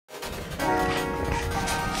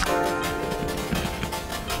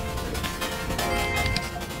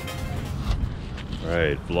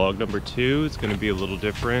Alright, vlog number 2 is going to be a little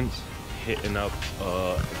different. Hitting up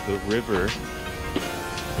the river.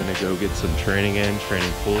 Gonna go get some training in,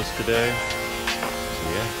 training pools today. So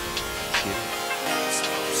yeah, let's get it.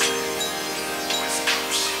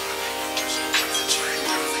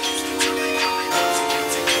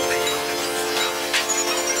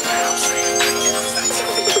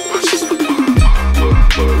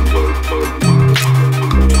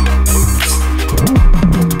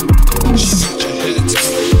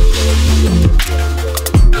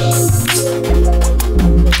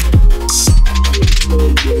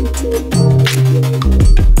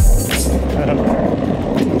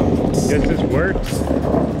 Guess this works.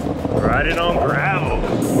 Riding on gravel.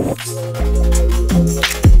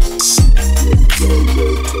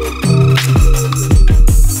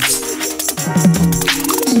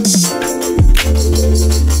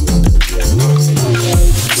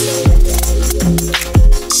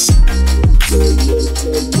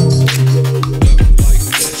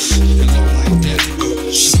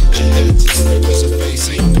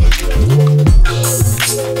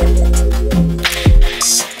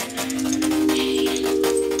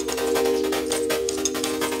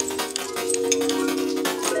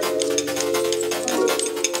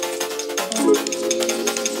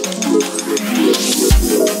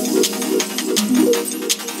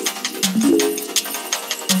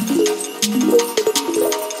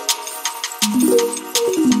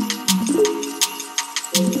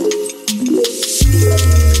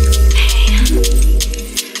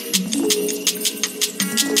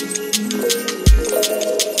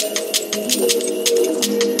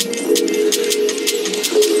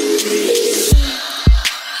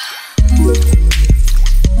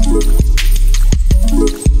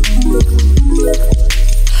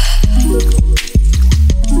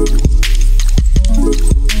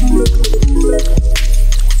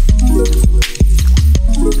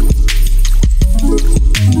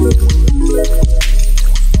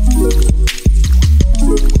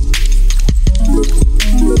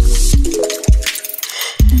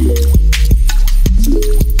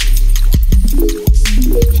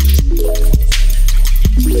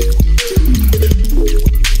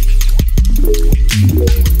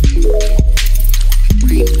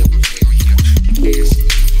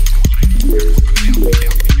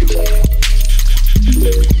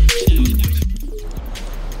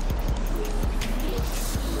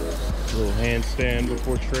 Little handstand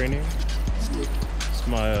before training. It's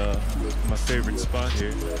my favorite spot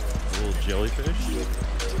here. A little jellyfish.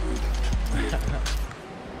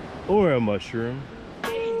 Or a mushroom.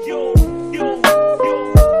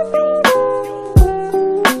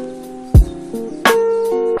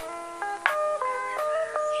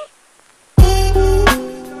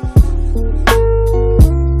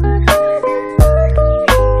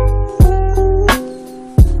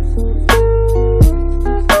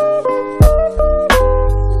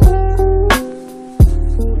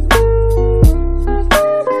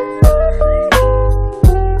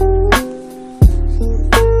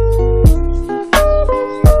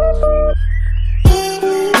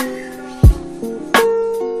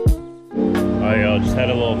 Just had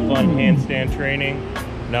a little fun handstand training.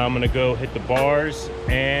 Now I'm gonna go hit the bars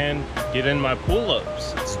and get in my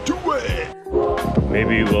pull-ups. Let's do it!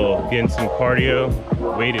 Maybe we'll get in some cardio,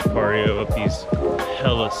 weighted cardio up these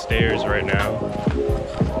hella stairs right now.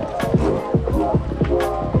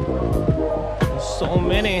 There's so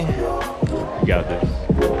many. You got this.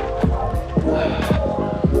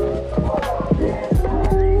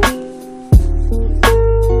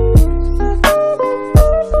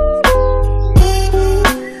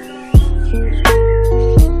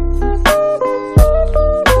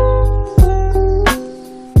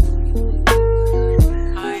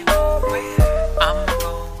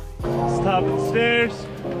 Top of the stairs.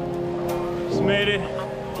 Just made it.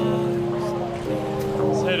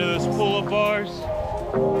 Let's head to those pull-up bars.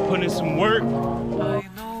 Put in some work. I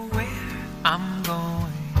know where I'm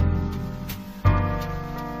going.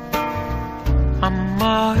 I'm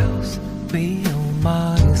miles beyond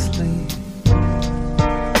my sleep.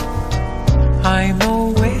 I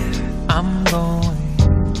know where I'm going.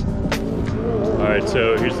 Alright,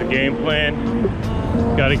 so here's the game plan.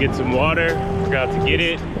 Gotta get some water. Forgot to get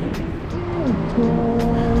it.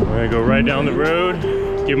 We're gonna go right down the road,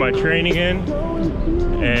 get my training in,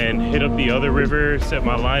 and hit up the other river, set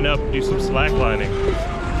my line up, do some slack lining.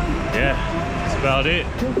 Yeah, that's about it.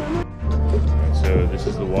 So this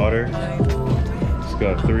is the water. It's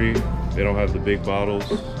got 3. They don't have the big bottles,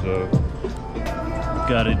 so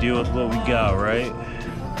gotta deal with what we got, right?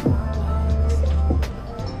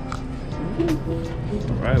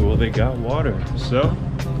 Alright, well they got water, so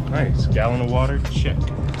Nice, gallon of water, check.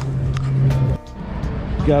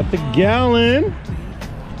 Got the gallon.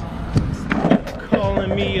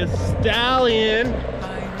 Calling me a stallion.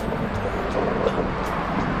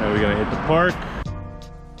 Now we're gonna hit the park.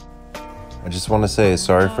 I just want to say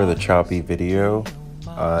sorry for the choppy video.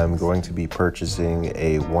 I'm going to be purchasing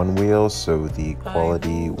a one wheel, so the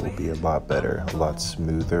quality will be a lot better, a lot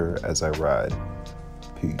smoother as I ride.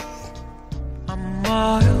 Peace. I'm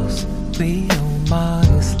miles beyond my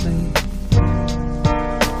sleep.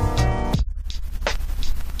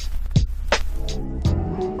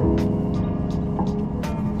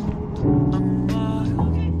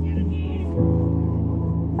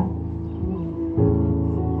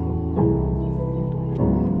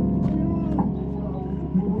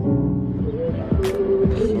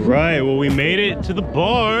 Right, well, we made it to the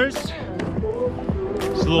bars.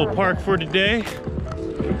 It's a little park for today. You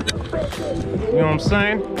know what I'm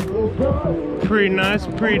saying? Pretty nice,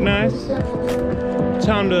 pretty nice.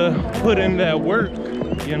 Time to put in that work,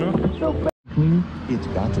 you know? It's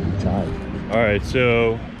got to be tied. All right,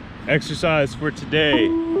 so exercise for today.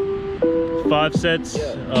 5 sets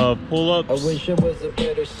of pull-ups, push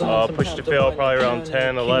to fail probably around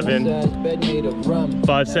 10, 11.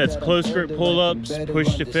 5 sets close grip pull-ups,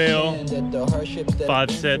 push to fail.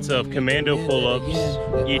 5 sets of commando pull-ups,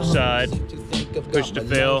 each side, push to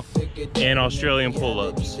fail, and Australian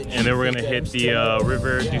pull-ups. And then we're gonna hit the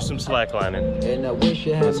river, do some slacklining.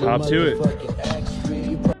 Let's hop to it.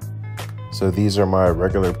 So these are my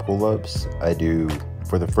regular pull-ups. I do,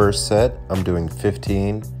 for the first set, I'm doing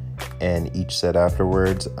 15. And each set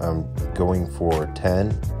afterwards, I'm going for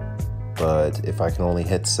 10. But if I can only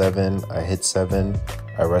hit 7, I hit 7.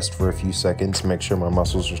 I rest for a few seconds, make sure my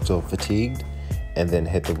muscles are still fatigued, and then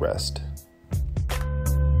hit the rest.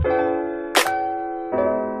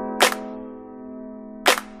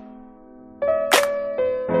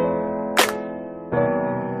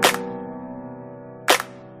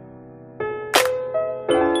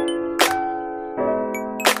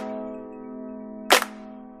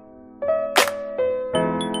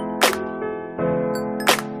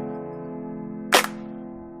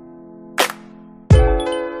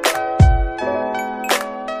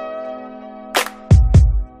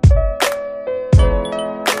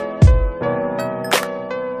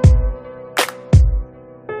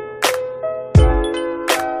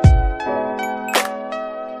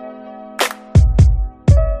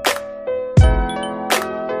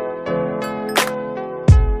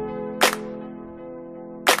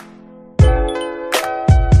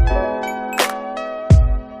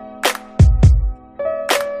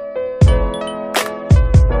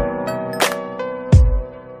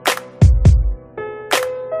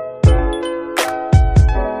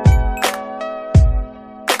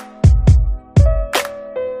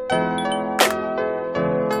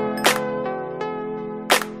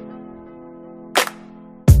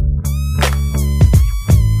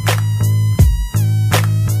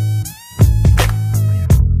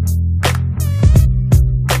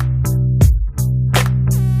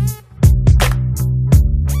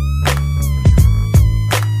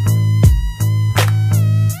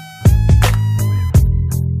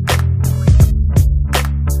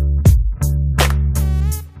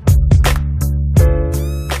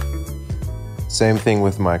 Same thing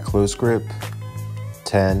with my close grip,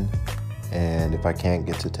 10, and if I can't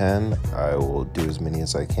get to 10, I will do as many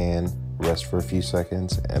as I can, rest for a few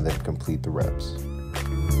seconds, and then complete the reps.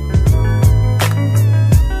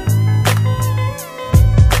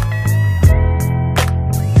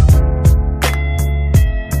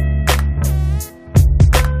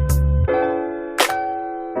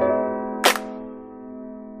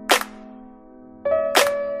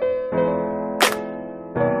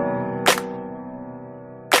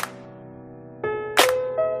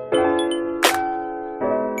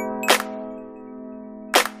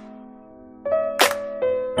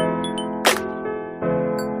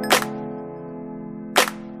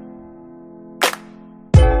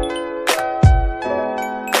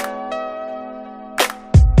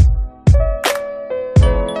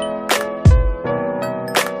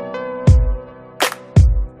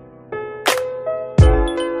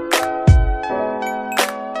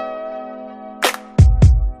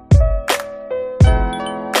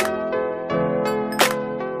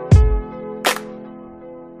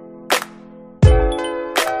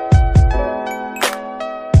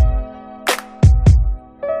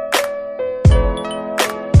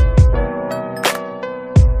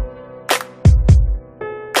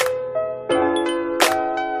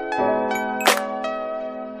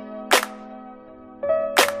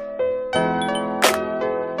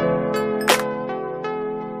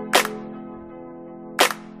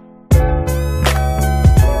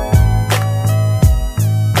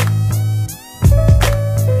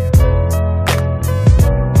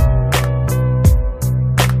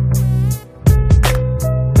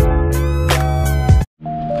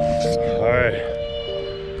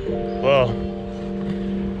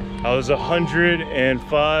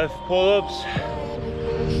 105 pull-ups.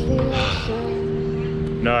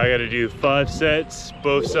 Now I gotta do 5 sets,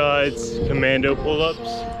 both sides, commando pull-ups.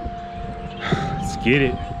 Let's get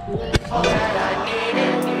it. All that I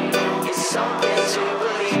needed is something to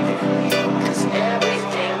believe in, 'cause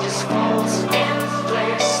everything just falls in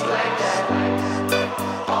place like that.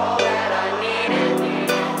 All that I needed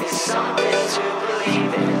is something to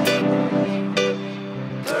believe in.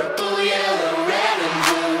 Purple, yellow, red and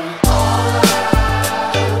blue. All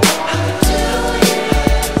I do is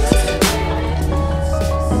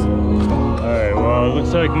Alright, well, it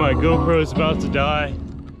looks like my GoPro is about to die.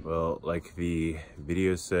 Well, like the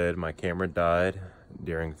video said, my camera died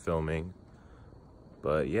during filming.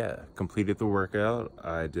 But yeah, completed the workout.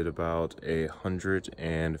 I did about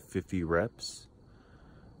 150 reps.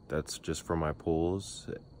 That's just for my pulls.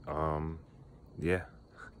 Yeah.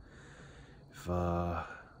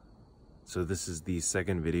 So this is the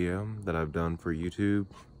second video that I've done for YouTube.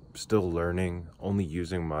 Still learning, only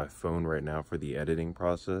using my phone right now for the editing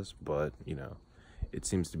process, but you know, it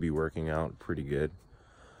seems to be working out pretty good.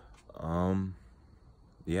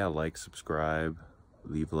 Yeah, like, subscribe,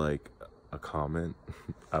 leave like a comment.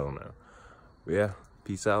 I don't know. But yeah,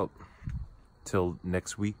 peace out till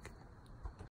next week.